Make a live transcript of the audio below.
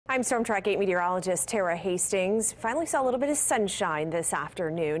I'm Storm Track 8 meteorologist Tara Hastings. Finally saw a little bit of sunshine this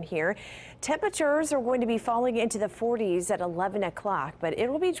afternoon here. Temperatures are going to be falling into the 40s at 11 o'clock, but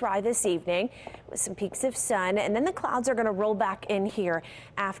it will be dry this evening with some peaks of sun, and then the clouds are going to roll back in here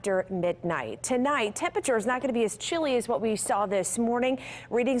after midnight. Tonight, temperature is not going to be as chilly as what we saw this morning.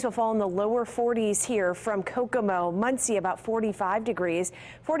 Readings will fall in the lower 40s here from Kokomo, Muncie about 45 degrees,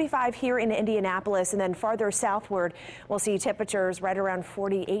 45 here in Indianapolis, and then farther southward, we'll see temperatures right around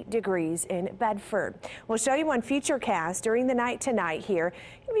 48 degrees in Bedford. We'll show you on Futurecast during the night tonight here.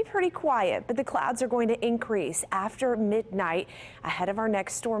 It'll be pretty quiet, but the clouds are going to increase after midnight ahead of our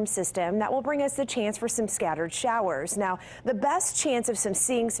next storm system. That will bring us the chance for some scattered showers. Now, the best chance of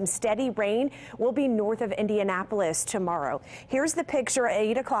seeing some steady rain will be north of Indianapolis tomorrow. Here's the picture at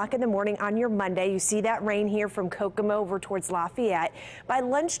 8 o'clock in the morning on your Monday. You see that rain here from Kokomo over towards Lafayette. By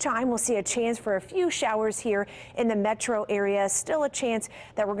lunchtime, we'll see a chance for a few showers here in the metro area. Still a chance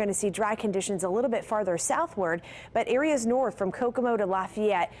that we're going to see dry conditions a little bit farther southward, but areas north from Kokomo to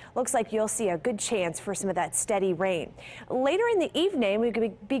Lafayette looks like you'll see a good chance for some of that steady rain. Later in the evening, we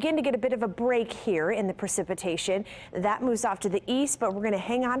begin to get a bit of a break here in the precipitation. That moves off to the east, but we're going to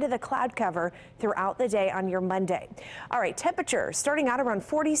hang on to the cloud cover throughout the day on your Monday. All right, temperature starting out around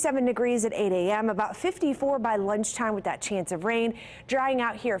 47 degrees at 8 a.m., about 54 by lunchtime with that chance of rain, drying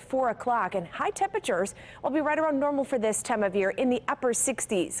out here at 4 o'clock, and high temperatures will be right around normal for this time of year in the upper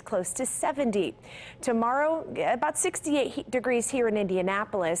 60s, close to 70. Tomorrow, about 68 degrees here in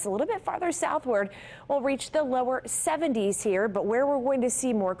Indianapolis. A little bit farther southward, we'll reach the lower 70s here, but where we're going to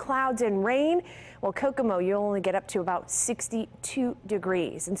see more clouds and rain, well, Kokomo, you'll only get up to about 62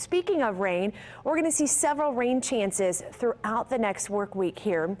 degrees. And speaking of rain, we're going to see several rain chances throughout the next work week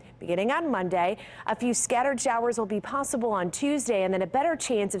here. Beginning on Monday, a few scattered showers will be possible on Tuesday, and then a better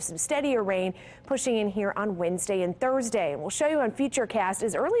chance of some steadier rain pushing in here on Wednesday and Thursday. And we'll show you on Futurecast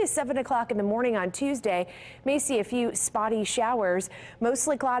as early as 7 o'clock in the morning on Tuesday. May see a few spotty showers,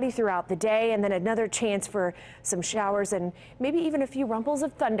 mostly cloudy throughout the day, and then another chance for some showers and maybe even a few rumples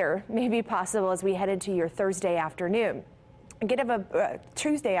of thunder may be possible as we head into your Thursday afternoon.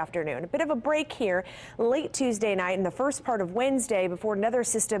 Tuesday afternoon, a bit of a break here late Tuesday night and the first part of Wednesday before another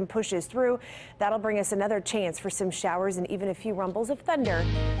system pushes through. That'll bring us another chance for some showers and even a few rumbles of thunder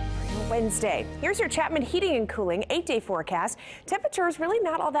Wednesday. Here's your Chapman Heating and Cooling 8-day forecast. Temperatures really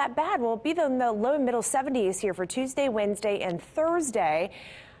not all that bad. We'll be in the low and middle 70s here for Tuesday, Wednesday, and Thursday.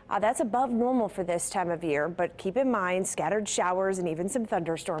 That's above normal for this time of year, but keep in mind scattered showers and even some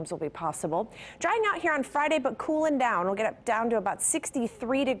thunderstorms will be possible. Drying out here on Friday, but cooling down. We'll get up down to about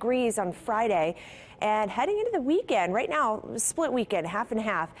 63 degrees on Friday. And heading into the weekend, right now, split weekend, half and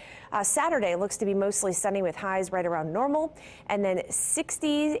half. Saturday looks to be mostly sunny with highs right around normal, and then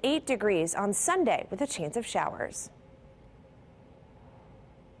 68 degrees on Sunday with a chance of showers.